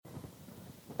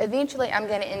Eventually, I'm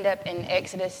going to end up in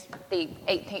Exodus, the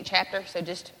 18th chapter, so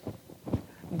just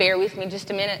bear with me just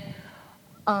a minute.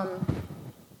 I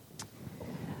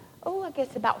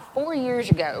guess about 4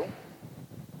 years ago,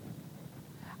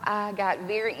 I got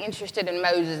very interested in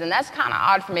Moses, and that's kind of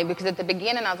odd for me because at the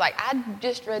beginning I was like, I'd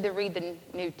just rather read the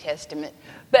New Testament.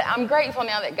 But I'm grateful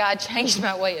now that God changed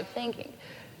my way of thinking.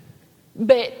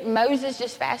 But Moses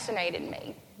just fascinated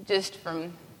me, just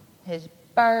from his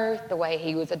birth, the way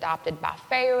he was adopted by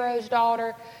Pharaoh's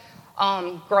daughter,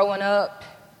 growing up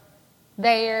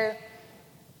there,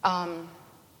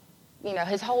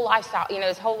 his whole lifestyle,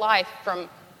 his whole life from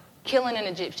killing an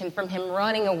Egyptian, from him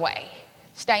running away,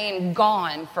 staying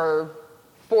gone for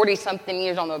 40-something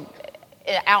years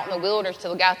out in the wilderness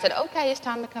till God said, okay, it's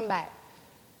time to come back.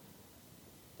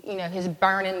 His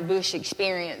burning bush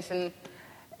experience.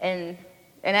 And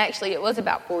actually, it was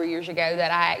about 4 years ago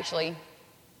that I actually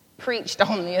preached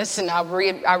on this, and I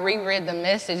reread the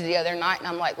message the other night, and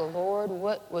I'm like, Lord,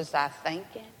 what was I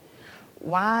thinking?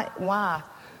 Why?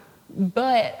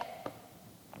 But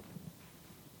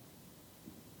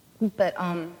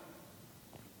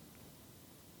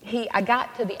I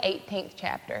got to the 18th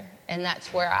chapter, and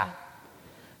that's where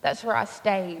I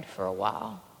stayed for a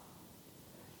while.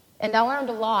 And I learned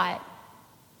a lot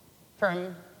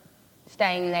from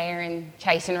staying there and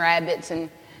chasing rabbits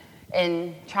and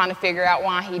trying to figure out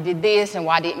why he did this and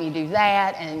why didn't you do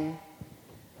that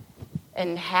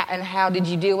and how did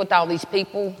you deal with all these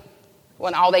people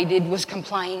when all they did was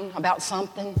complain about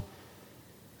something.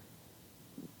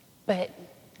 But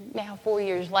now 4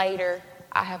 years later,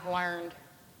 I have learned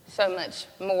so much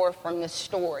more from this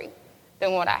story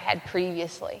than what I had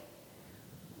previously.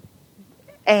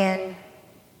 And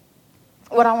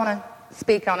what I want to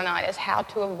speak on tonight is how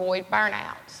to avoid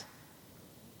burnouts.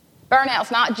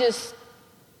 Burnouts not just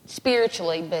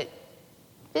spiritually, but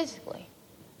physically.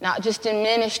 Not just in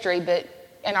ministry, but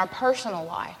in our personal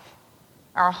life.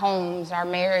 Our homes, our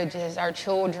marriages, our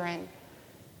children,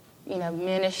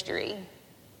 ministry.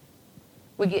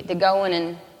 We get to going,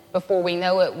 and before we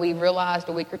know it, we realized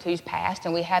a week or two's passed,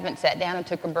 and we haven't sat down and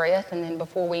took a breath, and then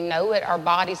before we know it, our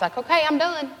body's like, okay, I'm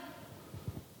done.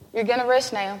 You're going to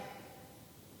rest now.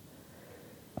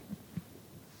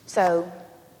 So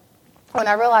when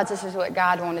I realized this is what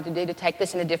God wanted to do, to take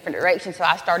this in a different direction, so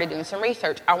I started doing some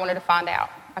research. I wanted to find out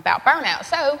about burnout.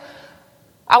 So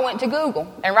I went to Google,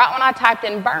 and right when I typed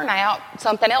in burnout,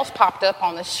 something else popped up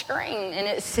on the screen, and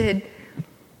it said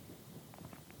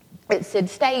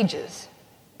stages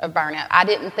of burnout. I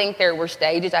didn't think there were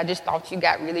stages. I just thought you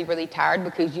got really, really tired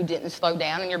because you didn't slow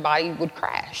down and your body would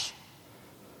crash.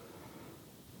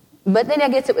 But then I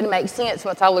guess it would make sense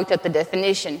once I looked at the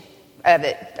definition of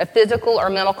it: a physical or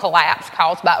mental collapse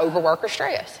caused by overwork or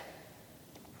stress.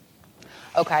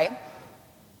 Okay,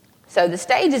 so the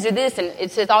stages are this, and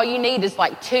it says all you need is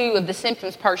like 2 of the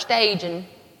symptoms per stage, and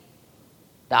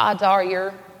the odds are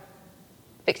you're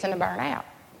fixing to burn out.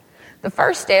 The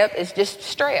first step is just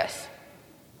stress.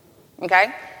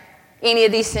 Okay, any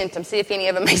of these symptoms, see if any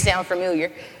of them may sound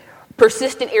familiar.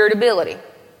 Persistent irritability,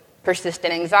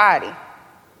 persistent anxiety,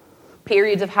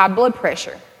 periods of high blood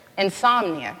pressure,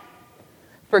 insomnia,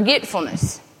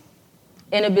 forgetfulness,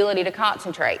 inability to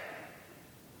concentrate,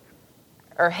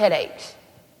 or headaches.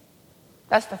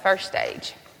 That's the first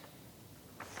stage.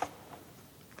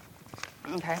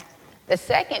 Okay. The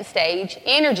second stage,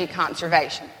 energy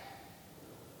conservation.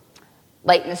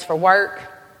 Lateness for work,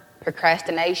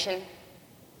 procrastination.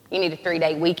 You need a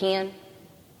 3-day weekend.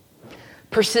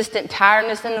 Persistent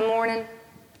tiredness in the morning,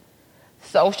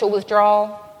 social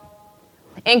withdrawal,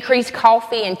 increased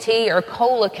coffee and tea or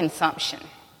cola consumption,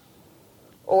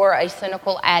 or a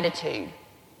cynical attitude.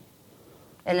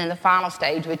 And then the final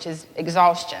stage, which is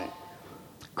exhaustion,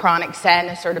 chronic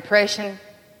sadness or depression,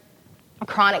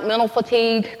 chronic mental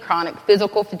fatigue, chronic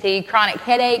physical fatigue, chronic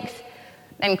headaches,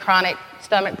 and chronic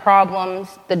stomach problems,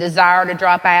 the desire to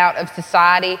drop out of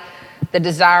society, the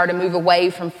desire to move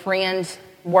away from friends,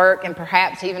 work, and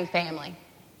perhaps even family.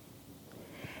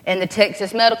 And the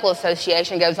Texas Medical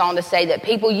Association goes on to say that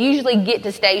people usually get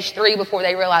to stage 3 before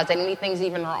they realize that anything's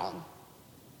even wrong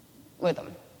with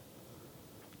them.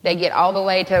 They get all the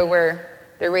way to where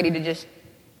they're ready to just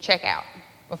check out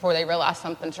before they realize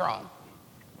something's wrong.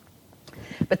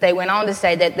 But they went on to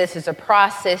say that this is a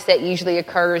process that usually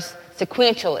occurs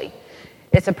sequentially.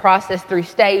 It's a process through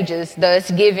stages,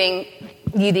 thus giving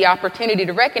you the opportunity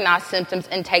to recognize symptoms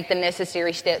and take the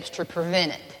necessary steps to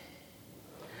prevent it.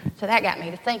 So that got me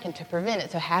to thinking, to prevent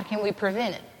it. So how can we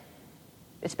prevent it?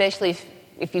 Especially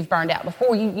if you've burned out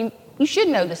before. You should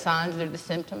know the signs or the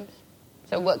symptoms.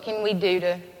 So what can we do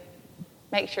to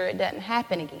make sure it doesn't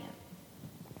happen again?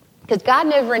 Because God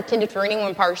never intended for any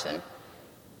one person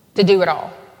to do it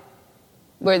all,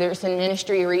 whether it's in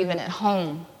ministry or even at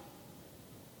home.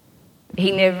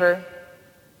 He never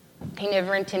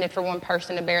intended for one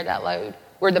person to bear that load.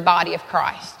 We're the body of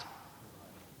Christ.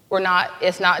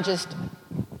 It's not just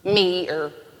me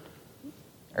or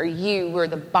you, we're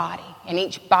the body. And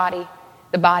each body,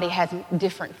 the body has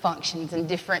different functions and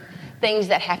different things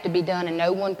that have to be done, and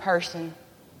no one person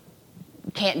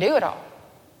can't do it all.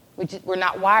 We're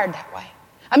not wired that way.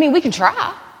 I mean, we can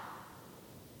try,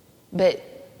 but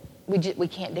we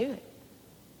can't do it.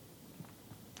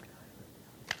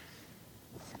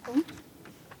 So,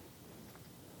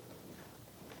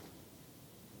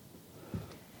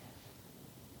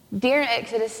 during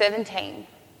Exodus 17,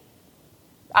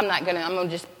 I'm going to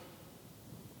just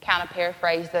kind of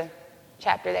paraphrase the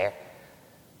chapter there.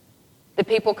 The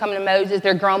people come to Moses,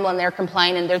 they're grumbling, they're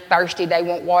complaining, they're thirsty, they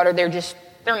want water, they're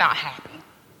not happy.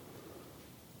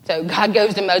 So God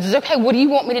goes to Moses, okay, what do you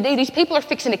want me to do? These people are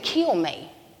fixing to kill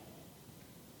me.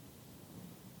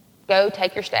 Go,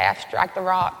 take your staff, strike the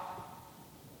rock,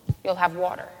 you'll have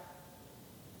water.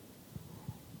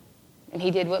 And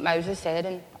he did what Moses said,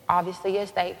 and obviously,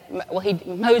 yes,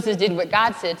 Moses did what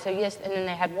God said, so yes, and then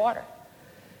they had water.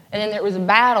 And then there was a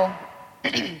battle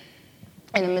in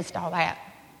the midst of all that,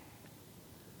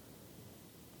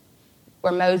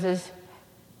 where Moses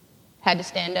had to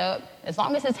stand up as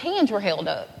long as his hands were held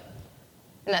up.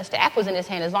 And that staff was in his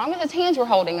hand. As long as his hands were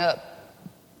holding up,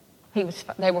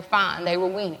 they were fine. They were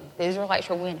winning. The Israelites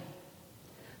were winning.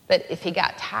 But if he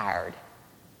got tired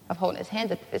of holding his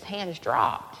hands up, if his hands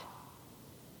dropped,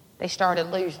 they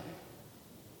started losing.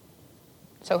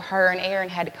 So Hur and Aaron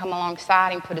had to come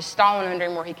alongside him, put a stone under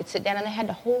him where he could sit down, and they had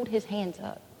to hold his hands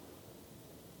up.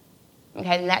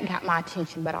 Okay, and that got my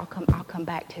attention, but I'll come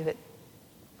back to it.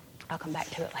 I'll come back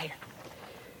to it later.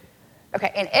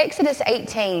 Okay, in Exodus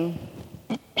 18,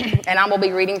 and I'm going to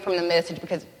be reading from the Message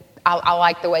because I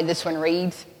like the way this one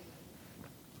reads.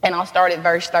 And I'll start at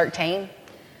verse 13.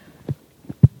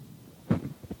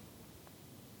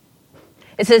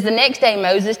 It says, the next day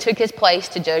Moses took his place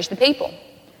to judge the people.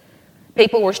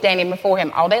 People were standing before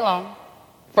him all day long,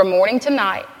 from morning to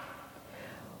night.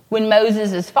 When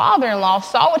Moses' father-in-law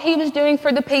saw what he was doing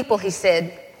for the people, he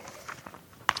said,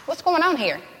 what's going on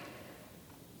here?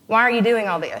 Why are you doing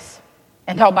all this?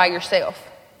 And all by yourself,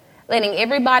 letting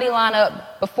everybody line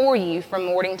up before you from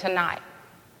morning to night.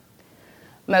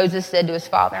 Moses said to his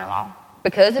father-in-law,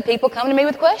 because the people come to me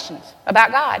with questions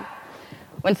about God.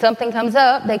 When something comes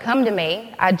up, they come to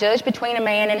me. I judge between a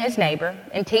man and his neighbor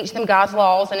and teach them God's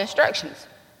laws and instructions.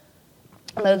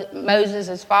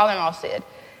 Moses' father-in-law said,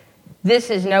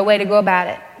 this is no way to go about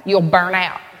it. You'll burn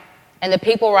out, and the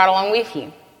people right along with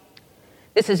you.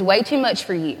 This is way too much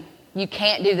for you. You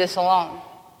can't do this alone.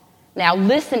 Now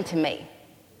listen to me.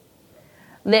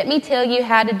 Let me tell you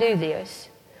how to do this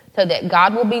so that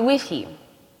God will be with you.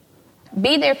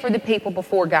 Be there for the people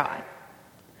before God.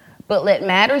 But let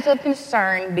matters of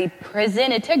concern be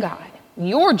presented to God.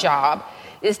 Your job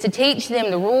is to teach them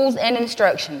the rules and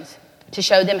instructions, to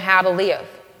show them how to live,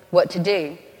 what to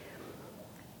do.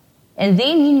 And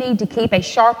then you need to keep a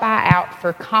sharp eye out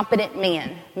for competent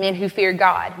men who fear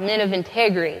God, men of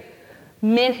integrity,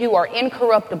 men who are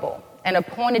incorruptible, and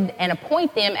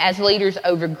appoint them as leaders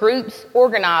over groups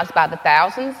organized by the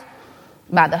thousands,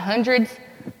 by the hundreds,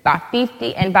 by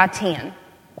 50, and by 10.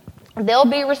 They'll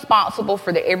be responsible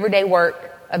for the everyday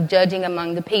work of judging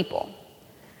among the people.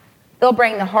 They'll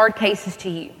bring the hard cases to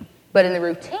you, but in the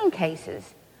routine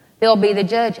cases, they'll be the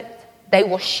judges. They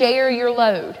will share your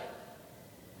load,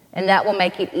 and that will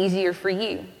make it easier for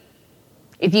you.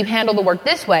 If you handle the work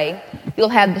this way, you'll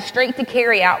have the strength to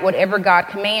carry out whatever God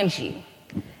commands you,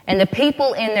 and the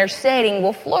people in their setting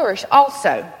will flourish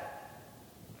also.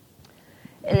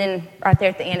 And then right there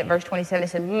at the end of verse 27, it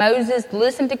said, Moses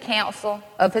listened to counsel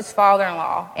of his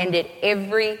father-in-law and did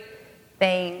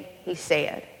everything he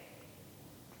said.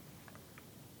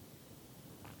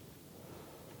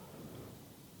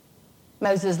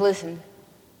 Moses listened.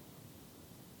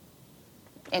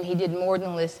 And he did more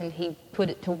than listen. He put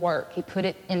it to work. He put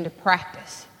it into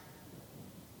practice.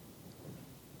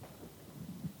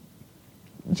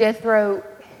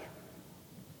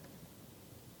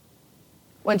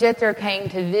 When Jethro came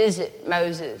to visit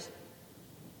Moses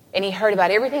and he heard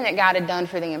about everything that God had done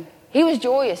for them, he was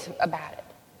joyous about it.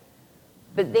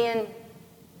 But then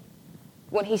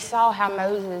when he saw how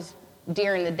Moses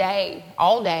during the day,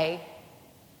 all day,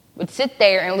 would sit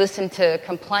there and listen to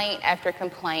complaint after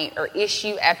complaint or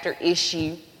issue after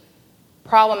issue,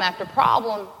 problem after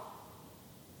problem,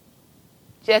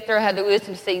 Jethro had to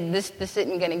listen to see this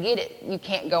isn't going to get it. You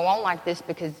can't go on like this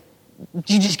because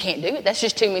You just can't do it. That's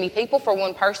just too many people for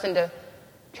one person to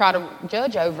try to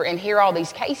judge over and hear all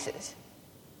these cases.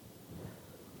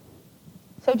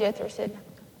 So Jethro said,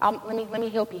 let me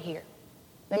help you here.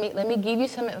 Let me give you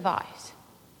some advice.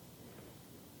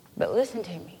 But listen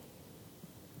to me.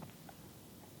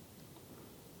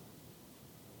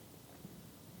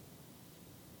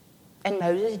 And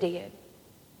Moses did.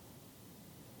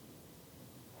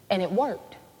 And it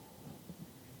worked.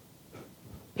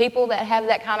 People that have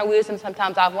that kind of wisdom,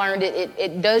 sometimes I've learned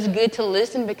it does good to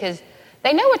listen because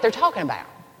they know what they're talking about.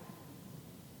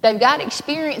 They've got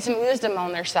experience and wisdom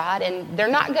on their side, and they're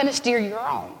not going to steer you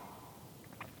wrong.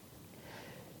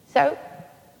 So,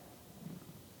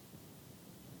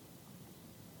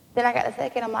 then I got to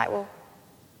thinking, I'm like, well,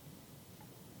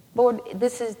 Lord,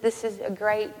 this is a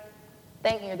great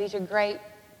thing here. These are great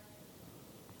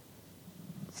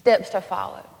steps to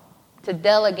follow, to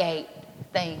delegate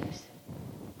things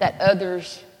that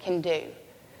others can do,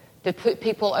 to put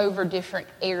people over different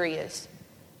areas,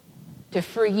 to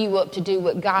free you up to do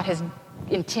what God has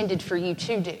intended for you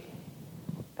to do.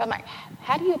 But I'm like,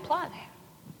 how do you apply that?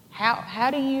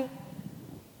 How do you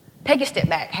take a step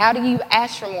back? How do you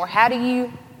ask for more? How do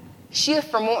you shift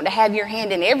from wanting to have your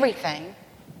hand in everything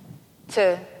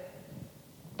to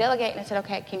delegating and said,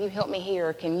 okay, can you help me here?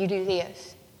 Or can you do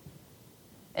this?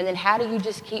 And then how do you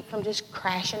just keep from just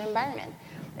crashing and burning?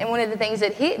 And one of the things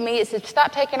that hit me is to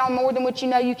stop taking on more than what you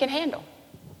know you can handle.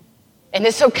 And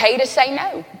it's okay to say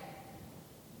no.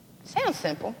 Sounds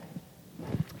simple.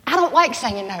 I don't like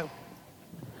saying no.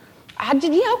 I'll do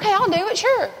it,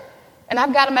 sure. And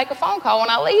I've got to make a phone call when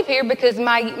I leave here because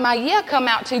my yeah come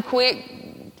out too quick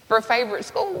for a favorite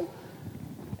school.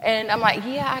 And I'm like,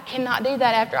 yeah, I cannot do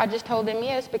that after I just told them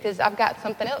yes because I've got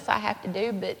something else I have to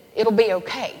do, but it'll be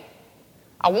okay.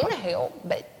 I want to help,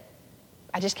 but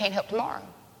I just can't help tomorrow.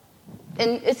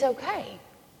 And it's okay.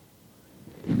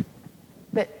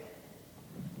 But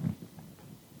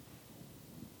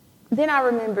then I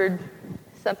remembered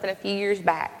something a few years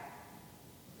back.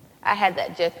 I had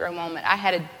that Jethro moment. I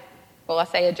had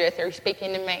a Jethro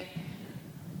speaking to me.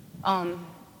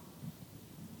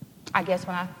 I guess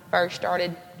when I first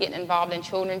started getting involved in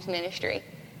children's ministry,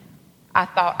 I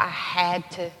thought I had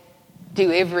to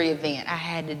do every event. I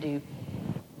had to do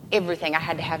everything. I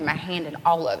had to have my hand in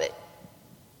all of it.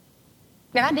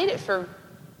 And I did it for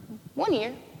 1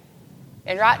 year.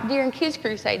 And right during Kids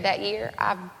Crusade that year,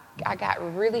 I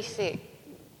got really sick.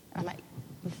 I'm like,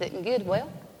 this isn't good. Well,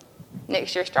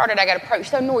 next year started, I got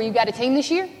approached. So, Nora, you got a team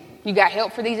this year? You got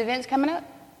help for these events coming up?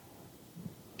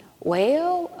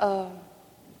 Well,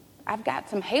 I've got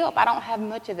some help. I don't have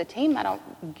much of a team, I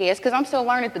don't guess, because I'm still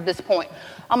learning at this point.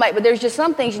 I'm like, but there's just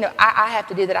some things, I have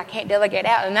to do that I can't delegate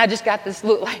out. And I just got this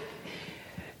look like.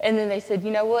 And then they said,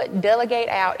 you know what? Delegate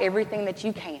out everything that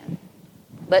you can.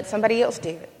 Let somebody else do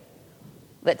it.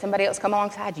 Let somebody else come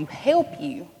alongside you, help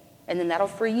you, and then that'll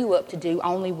free you up to do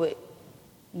only what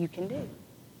you can do.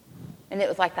 And it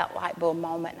was like that light bulb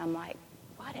moment, and I'm like,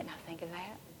 why didn't I think of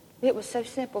that? It was so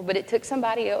simple, but it took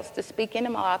somebody else to speak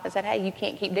into my life and said, hey, you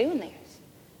can't keep doing this.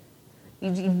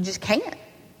 You just can't.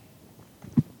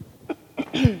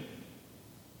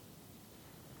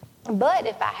 But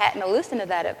if I hadn't listened to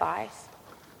that advice,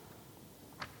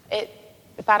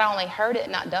 if I'd only heard it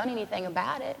and not done anything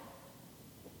about it,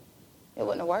 it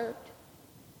wouldn't have worked.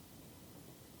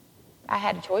 I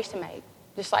had a choice to make,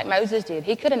 just like Moses did.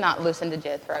 He could have not listened to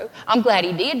Jethro. I'm glad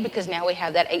he did because now we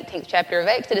have that 18th chapter of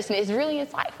Exodus, and it's really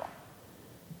insightful.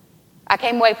 I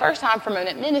came away first time from an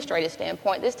administrative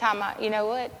standpoint. This time, you know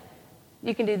what?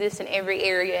 You can do this in every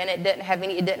area, and it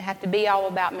doesn't have to be all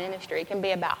about ministry. It can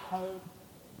be about home.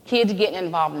 Kids getting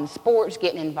involved in sports,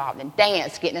 getting involved in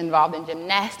dance, getting involved in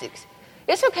gymnastics.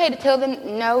 It's okay to tell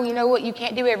them, no, you know what, you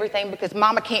can't do everything because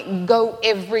mama can't go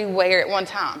everywhere at one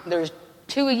time. There's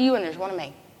 2 of you and there's 1 of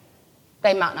me.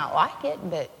 They might not like it,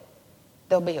 but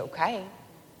they'll be okay.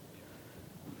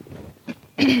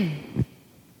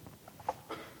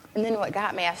 And then what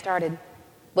got me, I started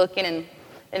looking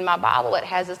in my Bible. It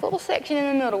has this little section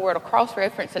in the middle where it'll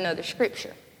cross-reference another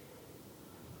scripture.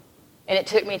 And it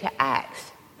took me to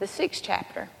Acts, the 6th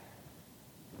chapter.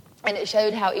 And it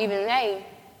showed how even they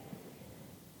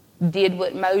did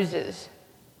what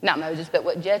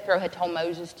what Jethro had told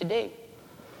Moses to do.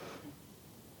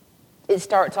 It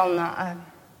starts on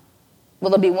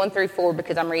there'll be 1 through 4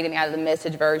 because I'm reading out of the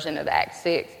Message version of Acts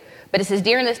 6. But it says,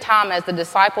 during this time, as the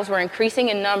disciples were increasing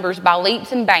in numbers by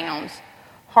leaps and bounds,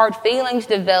 hard feelings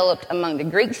developed among the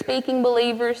Greek-speaking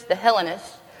believers, the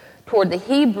Hellenists, toward the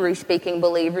Hebrew-speaking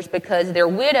believers because their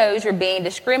widows were being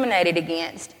discriminated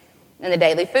against in the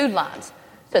daily food lines.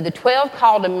 So the 12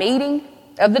 called a meeting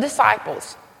of the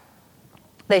disciples.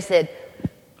 They said,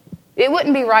 it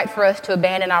wouldn't be right for us to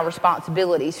abandon our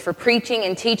responsibilities for preaching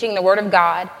and teaching the Word of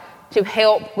God to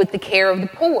help with the care of the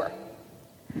poor.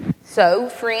 So,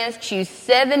 friends, choose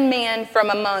 7 men from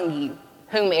among you,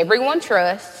 whom everyone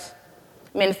trusts,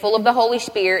 men full of the Holy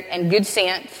Spirit and good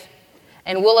sense,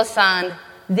 and we'll assign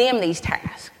them these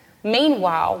tasks.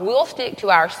 Meanwhile, we'll stick to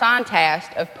our assigned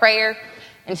task of prayer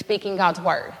and speaking God's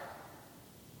Word.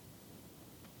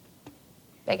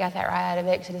 They got that right out of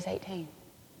Exodus 18.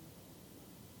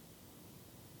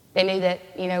 They knew that,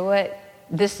 you know what,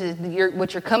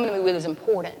 what you're coming to me with is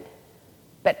important,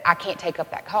 but I can't take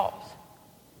up that cause.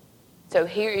 So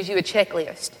here is you a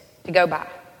checklist to go by.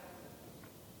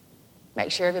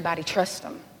 Make sure everybody trusts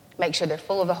them. Make sure they're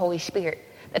full of the Holy Spirit,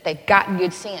 that they've got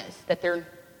good sense, that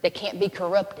they can't be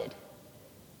corrupted.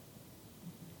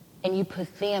 And you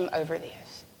put them over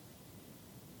this.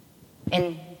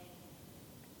 And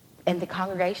the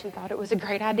congregation thought it was a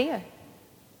great idea.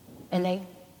 And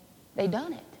they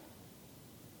done it.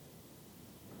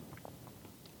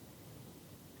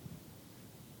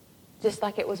 Just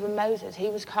like it was with Moses. He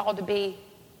was called to be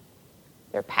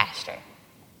their pastor,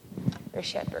 their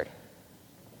shepherd,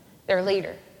 their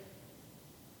leader.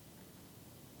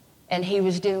 And he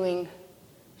was doing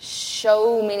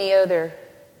so many other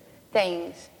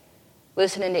things,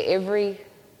 listening to every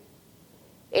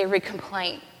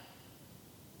complaint.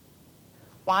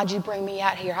 Why'd you bring me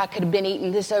out here? I could have been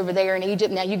eating this over there in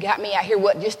Egypt. Now you got me out here,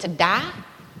 what, just to die?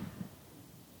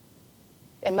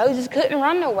 And Moses couldn't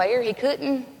run nowhere. He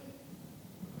couldn't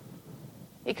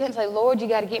say, Lord, you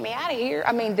got to get me out of here.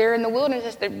 I mean, they're in the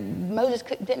wilderness. Moses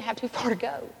didn't have too far to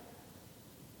go.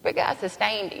 But God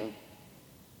sustained him.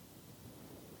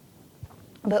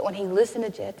 But when he listened to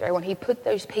Jethro, when he put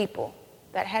those people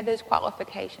that had those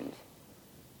qualifications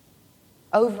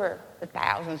over the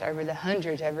thousands, over the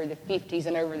hundreds, over the 50s,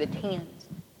 and over the 10s,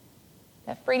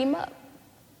 that freed him up.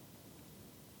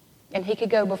 And he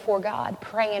could go before God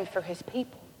praying for his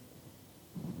people,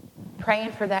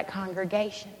 praying for that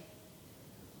congregation.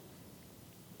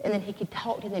 And then he could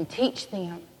talk to them, teach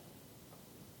them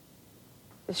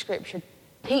the Scripture,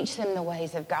 teach them the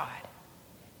ways of God,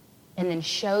 and then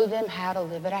show them how to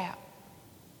live it out.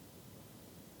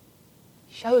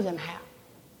 Show them how.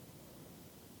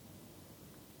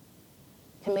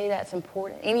 To me, that's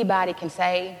important. Anybody can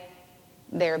say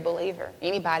they're a believer.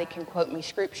 Anybody can quote me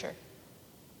Scripture.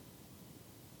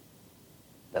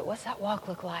 But what's that walk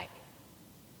look like?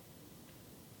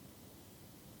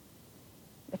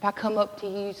 If I come up to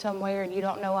you somewhere and you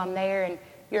don't know I'm there and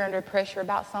you're under pressure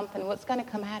about something, what's going to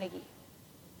come out of you?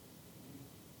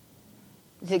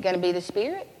 Is it going to be the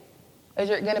Spirit? Or is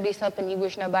it going to be something you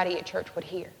wish nobody at church would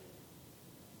hear?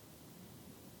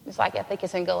 It's like, I think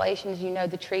it's in Galatians, you know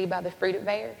the tree by the fruit it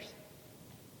bears.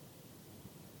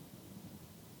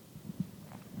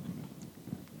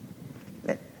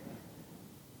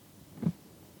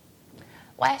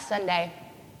 Last Sunday,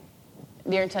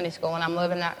 during Sunday school, and I'm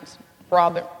loving that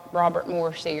Robert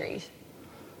Moore series,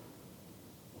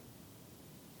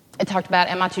 it talked about,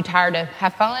 am I too tired to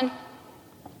have fun?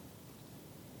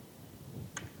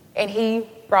 And he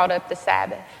brought up the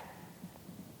Sabbath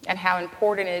and how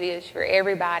important it is for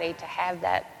everybody to have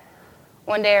that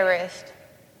one day of rest.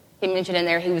 He mentioned in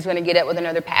there he was going to get up with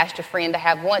another pastor friend to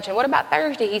have lunch. And what about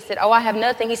Thursday? He said, I have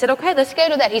nothing. He said, okay, let's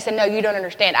schedule that. He said, no, you don't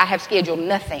understand. I have scheduled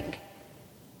nothing.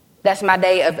 That's my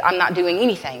day of I'm not doing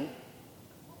anything.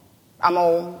 I'm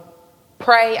going to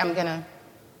pray. I'm going to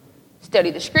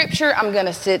study the Scripture. I'm going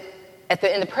to sit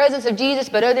in the presence of Jesus.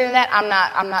 But other than that,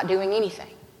 I'm not doing anything.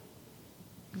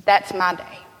 That's my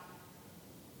day.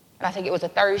 And I think it was a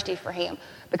Thursday for him.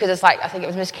 Because it's like, I think it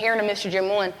was Miss Karen and Mr. Jim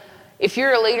Mullen. If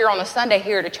you're a leader on a Sunday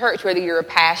here at a church, whether you're a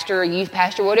pastor, a youth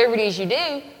pastor, whatever it is you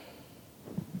do,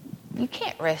 you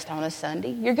can't rest on a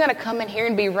Sunday. You're going to come in here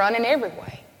and be running every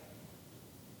way.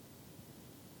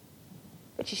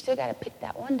 But you still got to pick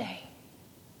that one day.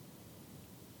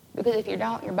 Because if you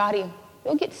don't, your body,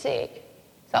 you'll get sick.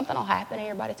 Something will happen and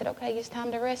everybody said, okay, it's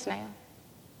time to rest now.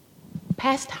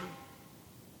 Past time.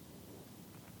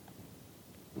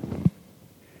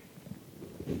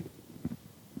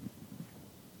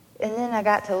 And then I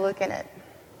got to looking at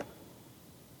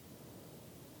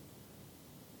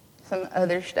some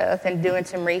other stuff and doing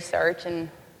some research and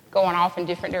going off in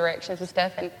different directions and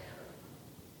stuff. And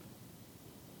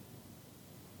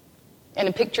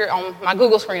a picture on my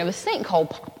Google screen of a sinkhole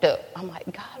popped up. I'm like,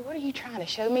 God, what are you trying to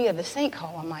show me of the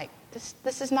sinkhole? I'm like,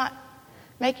 this is not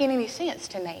making any sense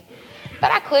to me.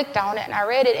 But I clicked on it and I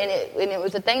read it, and it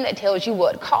was a thing that tells you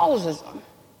what causes them.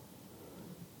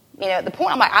 You know, at the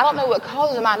point I'm like, I don't know what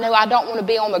causes them. I know I don't want to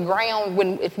be on the ground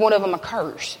if one of them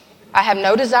occurs. I have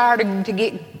no desire to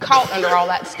get caught under all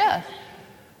that stuff.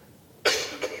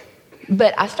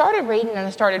 But I started reading and I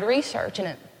started researching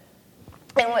it.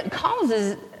 And what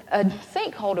causes a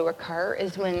sinkhole to occur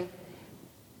is when,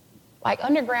 like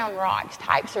underground rocks,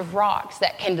 types of rocks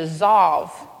that can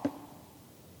dissolve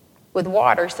with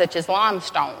water, such as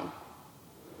limestone,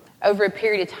 over a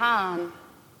period of time.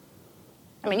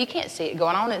 I mean, you can't see it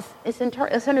going on. It's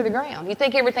under the ground. You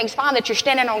think everything's fine, that you're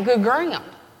standing on good ground,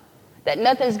 that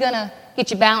nothing's going to get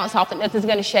your balance off, that nothing's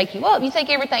going to shake you up. You think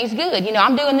everything's good. You know,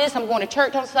 I'm doing this. I'm going to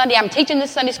church on Sunday. I'm teaching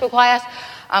this Sunday school class.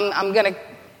 I'm going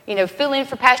to, fill in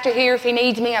for Pastor here if he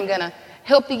needs me. I'm going to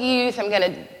help the youth. I'm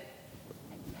going to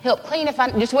help clean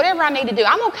just whatever I need to do.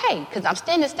 I'm okay because I'm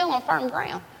standing still on firm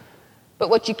ground. But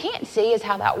what you can't see is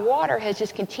how that water has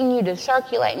just continued to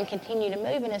circulate and continue to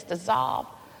move, and it's dissolved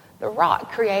the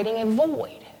rock, creating a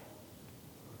void.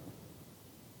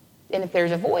 And if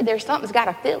there's a void there, something's got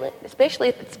to fill it, especially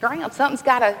if it's ground. Something's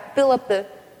got to fill up the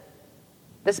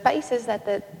spaces that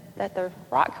the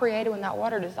rock created when that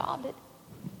water dissolved it.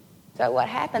 So what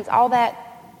happens, all that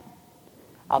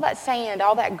sand,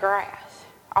 all that grass,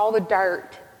 all the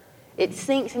dirt, it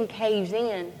sinks and caves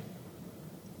in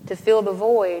to fill the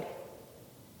void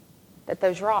that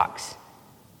those rocks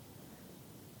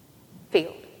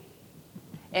filled.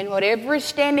 And whatever is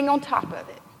standing on top of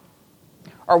it,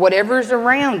 or whatever is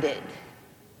around it,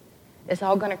 it's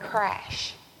all going to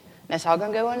crash. And it's all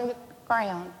going to go into the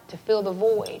ground to fill the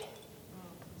void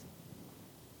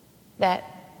that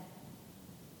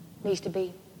needs to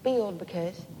be filled,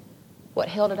 because what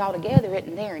held it all together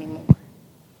isn't there anymore.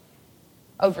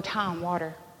 Over time,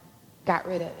 water got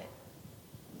rid of it.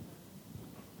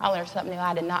 I learned something new.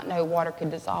 I did not know water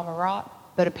could dissolve a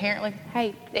rock, but apparently,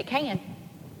 hey, it can.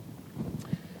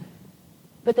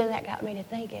 But then that got me to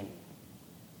thinking,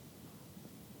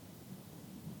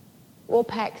 we'll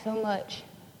pack so much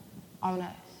on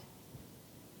us.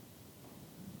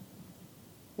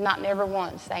 Never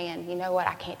once saying, you know what,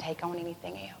 I can't take on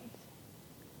anything else.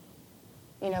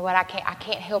 You know what, I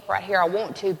can't help right here. I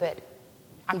want to, but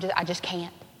I just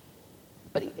can't.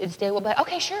 But instead we'll be like,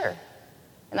 okay, sure.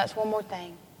 And that's one more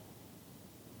thing.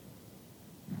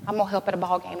 I'm going to help at a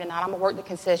ball game tonight. I'm going to work the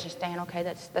concession stand. Okay,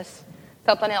 that's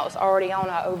something else already on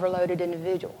an overloaded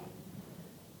individual.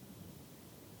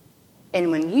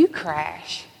 And when you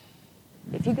crash,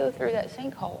 if you go through that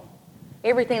sinkhole,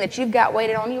 everything that you've got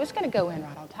weighted on you, it's going to go in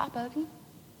right on top of you.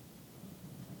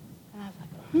 And I was like,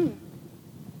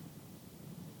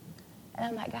 And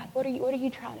I'm like, God, what are you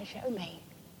trying to show me?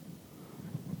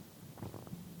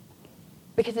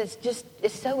 Because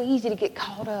it's so easy to get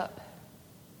caught up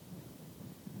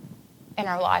in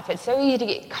our life. It's so easy to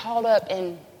get caught up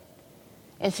in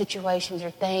situations or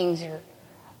things or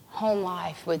home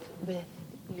life with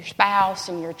your spouse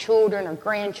and your children or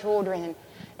grandchildren,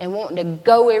 and wanting to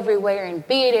go everywhere and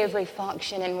be at every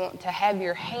function and wanting to have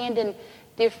your hand in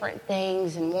different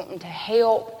things and wanting to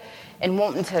help and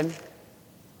wanting to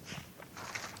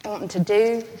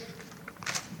do,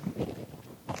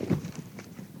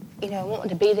 wanting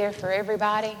to be there for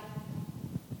everybody.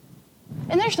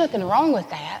 And there's nothing wrong with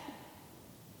that,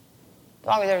 as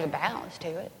long as there's a balance to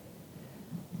it.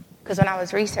 Because when I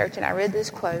was researching, I read this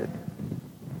quote,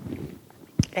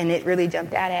 and it really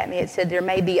jumped out at me. It said, there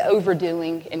may be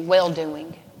overdoing and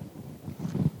well-doing.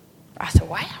 I said,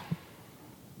 wow.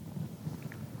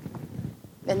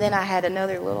 And then I had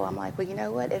another I'm like, well, you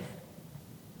know what?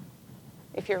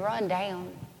 If you're run down,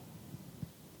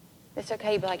 it's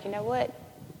okay. But like, you know what?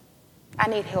 I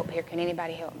need help here. Can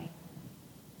anybody help me?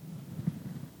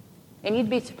 And you'd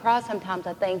be surprised sometimes,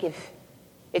 I think,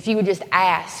 if you would just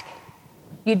ask.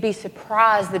 You'd be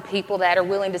surprised the people that are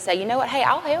willing to say, you know what? Hey,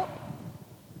 I'll help.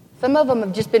 Some of them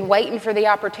have just been waiting for the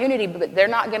opportunity, but they're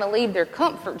not going to leave their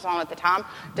comfort zone at the time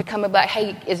to come about,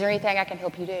 hey, is there anything I can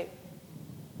help you do?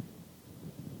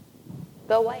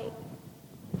 They'll wait.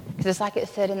 Because it's like it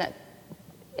said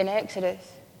in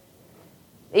Exodus,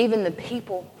 even the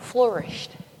people flourished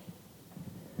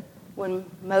when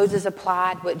Moses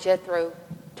applied what Jethro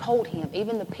told him.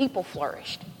 Even the people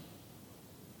flourished.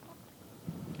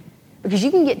 Because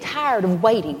you can get tired of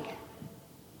waiting.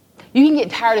 You can get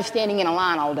tired of standing in a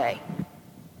line all day.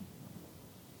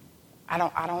 I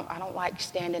don't like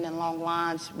standing in long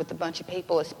lines with a bunch of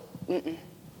people.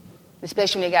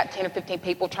 Especially when you got 10 or 15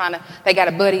 people they got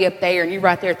a buddy up there and you're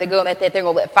right there. If they go like that, they're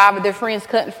going to let 5 of their friends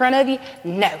cut in front of you.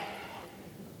 No.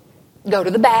 Go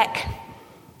to the back.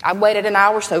 I've waited an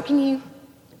hour, so can you.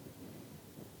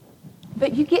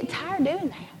 But you get tired doing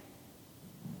that.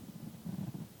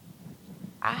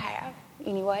 I have,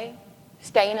 anyway.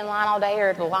 Staying in line all day,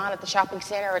 or the line at the shopping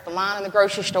center, or at the line in the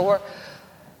grocery store,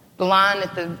 the line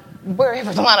at the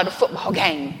wherever the line of the football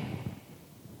game,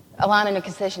 a line in a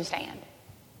concession stand.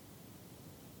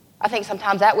 I think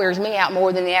sometimes that wears me out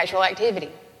more than the actual activity.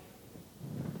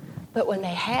 But when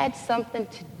they had something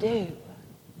to do,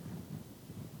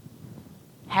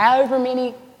 however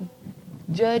many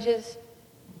judges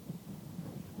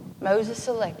Moses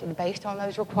selected based on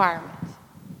those requirements,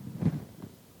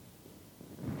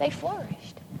 they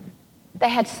flourished. They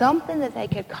had something that they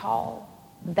could call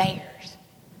theirs,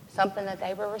 something that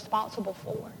they were responsible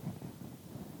for.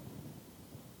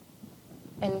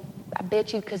 And I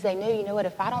bet you because they knew, you know what,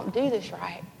 if I don't do this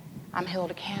right, I'm held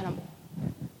accountable.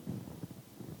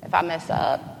 If I mess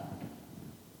up,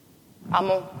 I'm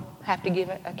going to have to give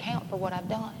an account for what I've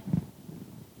done.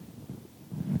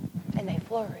 And they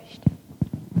flourished.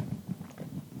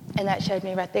 And that showed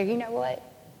me right there, you know what?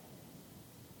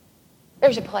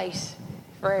 There's a place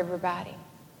for everybody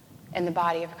in the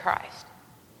body of Christ.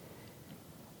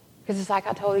 Because it's like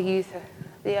I told the youth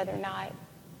the other night.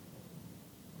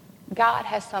 God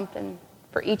has something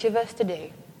for each of us to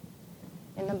do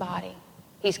in the body.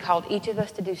 He's called each of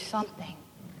us to do something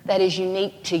that is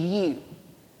unique to you,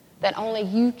 that only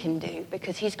you can do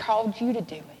because he's called you to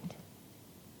do it.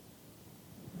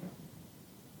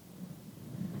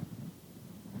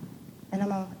 And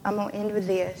I'm going to end with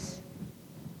this.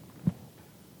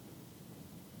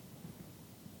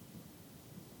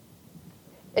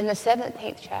 In the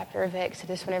 17th chapter of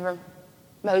Exodus, whenever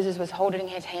Moses was holding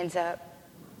his hands up,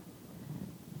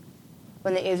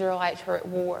 when the Israelites were at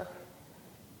war,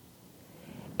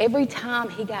 every time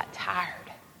he got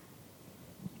tired,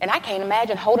 and I can't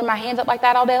imagine holding my hands up like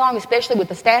that all day long, especially with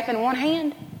the staff in one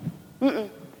hand.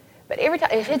 But every time,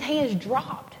 if his hands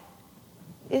dropped,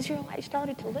 the Israelites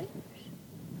started to lose.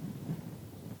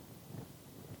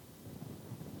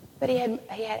 But he had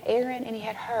Aaron and he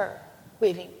had Hur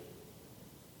with him.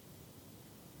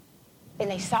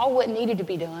 And they saw what needed to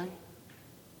be done,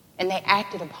 and they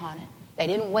acted upon it. They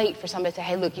didn't wait for somebody to say,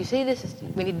 hey, look, you see this?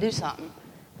 We need to do something.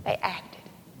 They acted.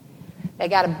 They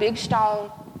got a big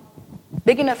stone,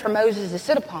 big enough for Moses to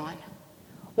sit upon.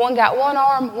 One got one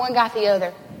arm, one got the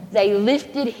other. They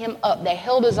lifted him up. They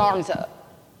held his arms up.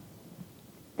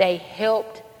 They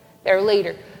helped their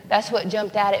leader. That's what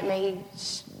jumped out at me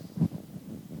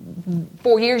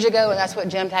 4 years ago, and that's what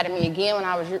jumped out at me again when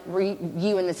I was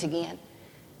reviewing this again.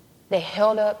 They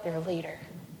held up their leader.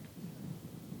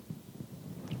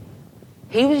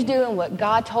 He was doing what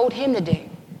God told him to do.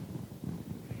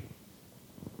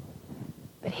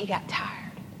 But he got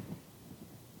tired.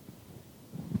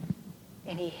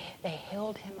 And they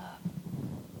held him up.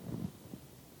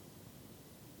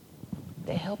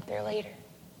 They helped their leader.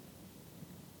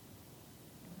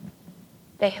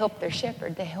 They helped their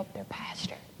shepherd. They helped their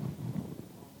pastor.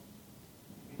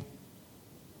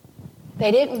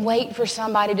 They didn't wait for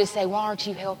somebody to say, why aren't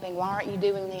you helping? Why aren't you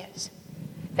doing this?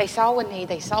 They saw a need.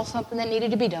 They saw something that needed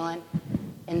to be done,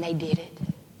 and they did it.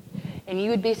 And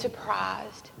you would be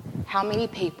surprised how many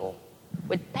people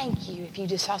would thank you if you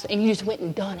just saw something, and you just went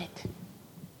and done it,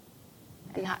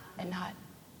 and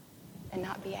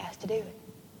not be asked to do it.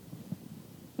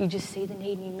 You just see the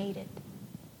need and you meet it.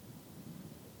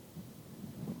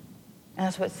 And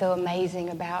that's what's so amazing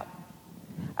about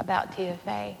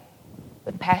TFA.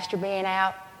 With Pastor being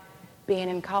out, being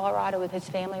in Colorado with his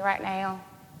family right now,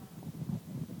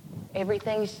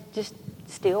 everything's just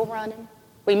still running.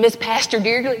 We miss Pastor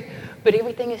dearly, but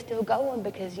everything is still going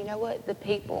because you know what? The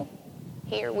people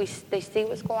here, they see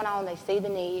what's going on. They see the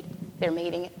need. They're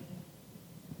meeting it.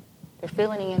 They're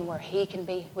filling in where he can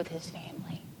be with his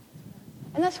family.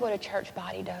 And that's what a church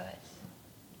body does.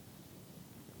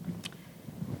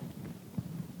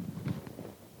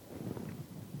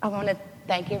 I want to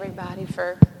thank everybody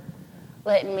for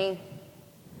letting me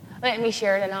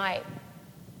share tonight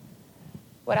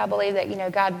what I believe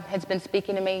that, God has been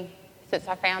speaking to me since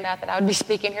I found out that I would be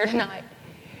speaking here tonight.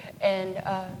 And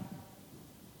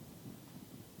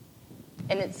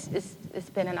it's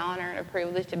been an honor and a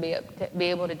privilege to be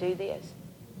able to do this.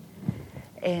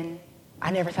 And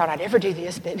I never thought I'd ever do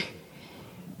this, but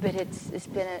it's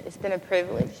been a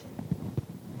privilege.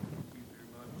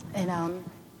 And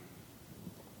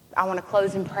I want to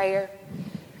close in prayer.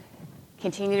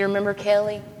 Continue to remember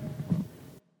Kelly.